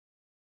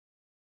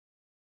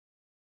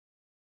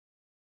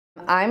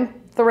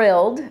I'm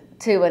thrilled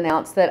to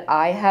announce that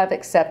I have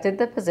accepted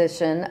the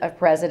position of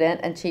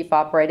President and Chief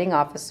Operating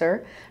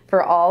Officer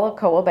for all of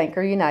Coldwell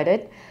Banker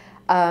United.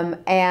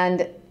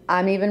 And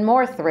I'm even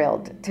more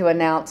thrilled to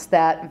announce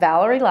that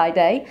Valerie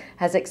Lyday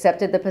has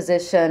accepted the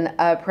position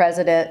of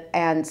President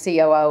and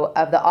COO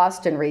of the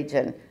Austin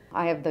region.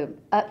 I have the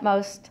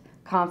utmost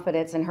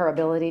confidence in her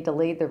ability to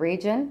lead the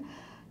region.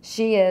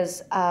 She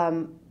is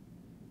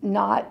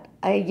not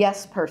a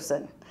yes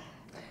person.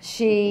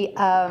 She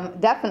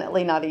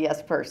definitely not a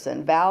yes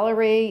person.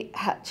 Valerie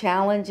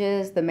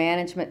challenges the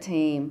management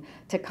team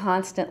to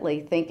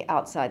constantly think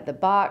outside the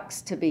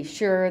box, to be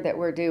sure that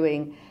we're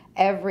doing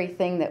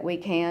everything that we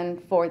can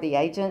for the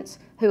agents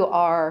who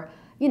are,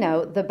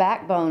 the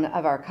backbone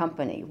of our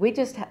company. We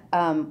just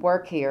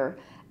work here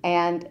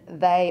and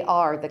they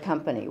are the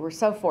company. We're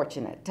so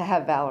fortunate to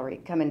have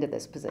Valerie come into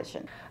this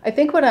position. I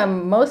think what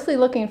I'm mostly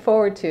looking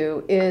forward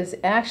to is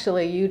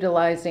actually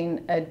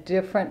utilizing a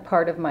different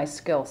part of my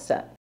skill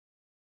set.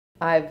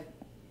 I've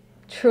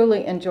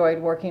truly enjoyed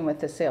working with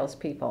the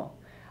salespeople.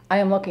 I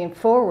am looking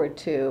forward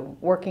to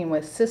working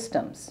with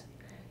systems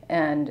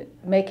and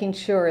making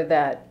sure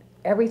that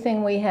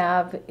everything we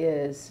have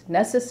is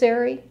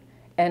necessary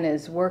and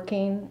is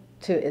working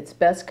to its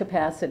best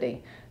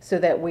capacity so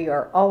that we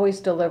are always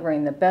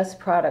delivering the best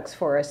products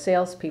for our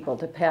salespeople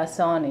to pass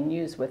on and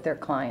use with their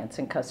clients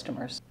and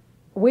customers.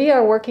 We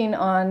are working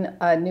on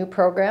a new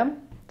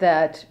program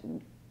that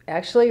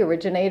actually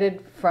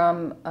originated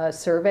from a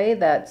survey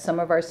that some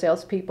of our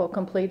salespeople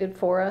completed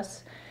for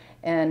us,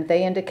 and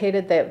they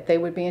indicated that they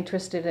would be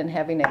interested in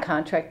having a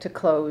contract to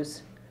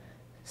close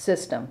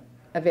system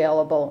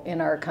available in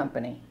our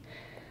company.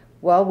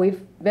 Well,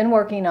 we've been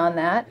working on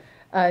that.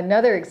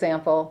 Another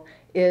example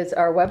is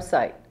our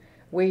website.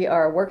 We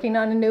are working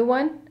on a new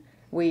one.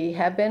 We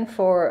have been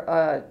for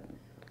a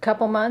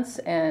couple months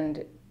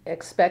and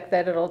expect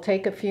that it'll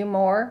take a few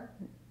more.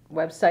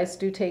 Websites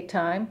do take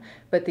time,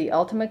 but the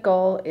ultimate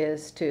goal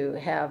is to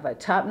have a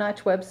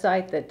top-notch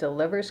website that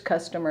delivers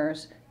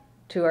customers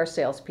to our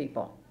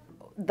salespeople.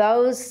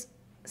 Those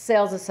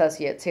sales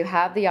associates who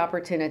have the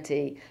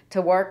opportunity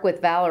to work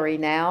with Valerie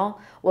now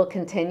will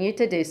continue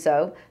to do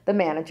so, the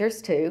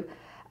managers too.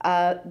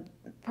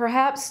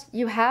 Perhaps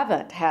you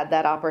haven't had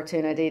that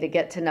opportunity to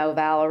get to know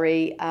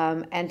Valerie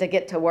and to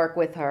get to work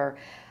with her.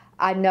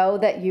 I know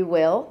that you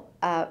will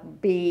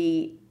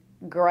be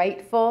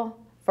grateful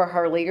for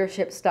her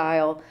leadership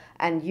style,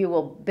 and you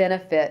will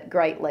benefit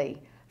greatly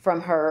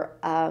from her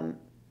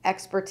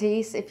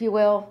expertise, if you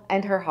will,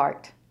 and her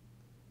heart.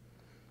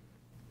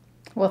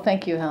 Well,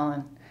 thank you,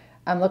 Helen.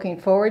 I'm looking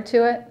forward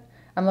to it.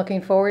 I'm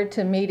looking forward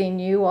to meeting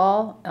you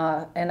all,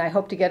 and I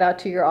hope to get out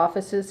to your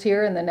offices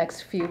here in the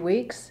next few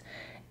weeks.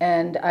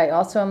 And I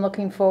also am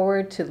looking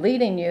forward to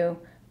leading you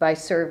by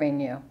serving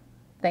you.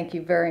 Thank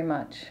you very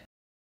much.